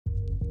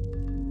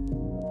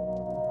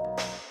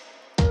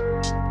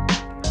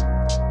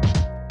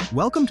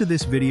Welcome to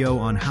this video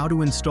on how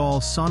to install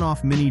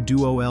SONOFF Mini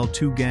Duo-L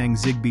 2-gang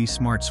Zigbee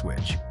smart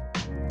switch.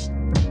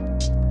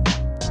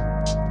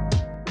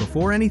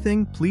 Before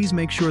anything, please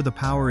make sure the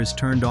power is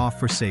turned off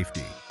for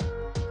safety.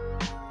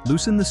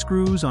 Loosen the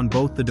screws on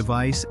both the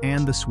device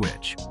and the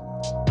switch.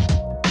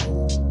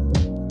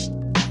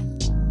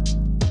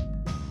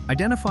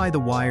 Identify the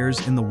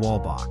wires in the wall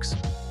box.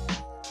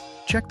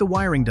 Check the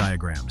wiring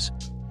diagrams.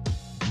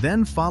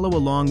 Then follow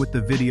along with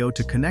the video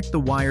to connect the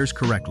wires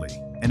correctly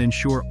and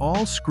ensure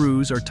all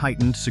screws are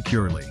tightened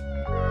securely.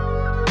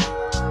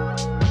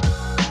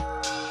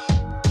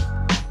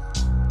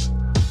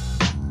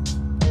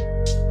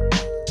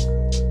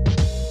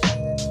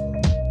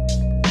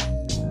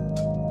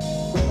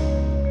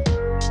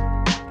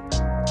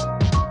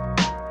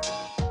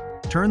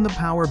 Turn the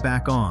power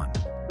back on.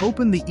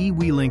 Open the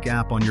eWeLink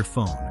app on your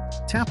phone.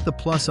 Tap the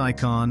plus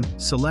icon,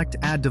 select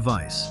Add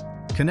Device.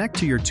 Connect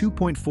to your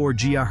 2.4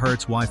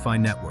 GHz Wi-Fi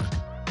network.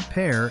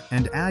 Pair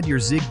and add your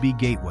Zigbee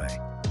gateway.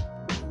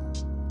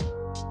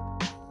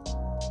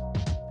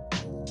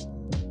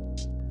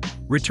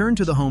 Return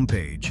to the home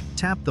page,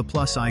 tap the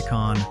plus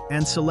icon,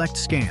 and select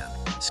Scan.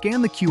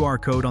 Scan the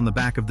QR code on the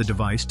back of the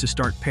device to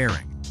start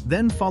pairing.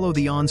 Then follow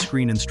the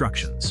on-screen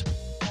instructions.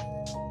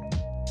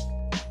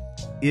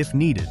 If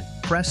needed,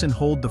 press and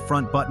hold the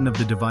front button of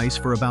the device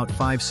for about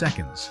 5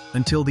 seconds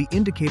until the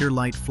indicator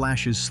light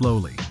flashes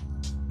slowly.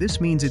 This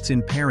means it's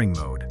in pairing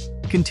mode.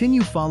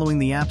 Continue following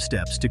the app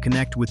steps to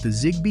connect with the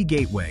Zigbee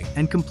gateway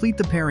and complete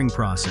the pairing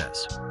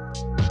process.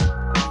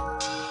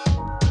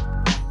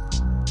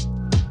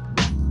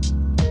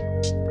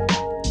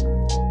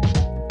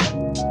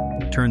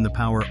 Turn the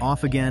power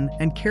off again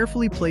and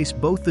carefully place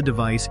both the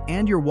device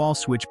and your wall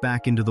switch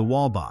back into the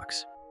wall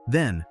box.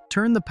 Then,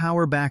 turn the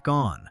power back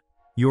on.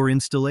 Your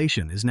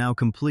installation is now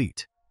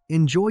complete.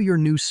 Enjoy your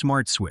new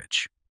smart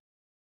switch.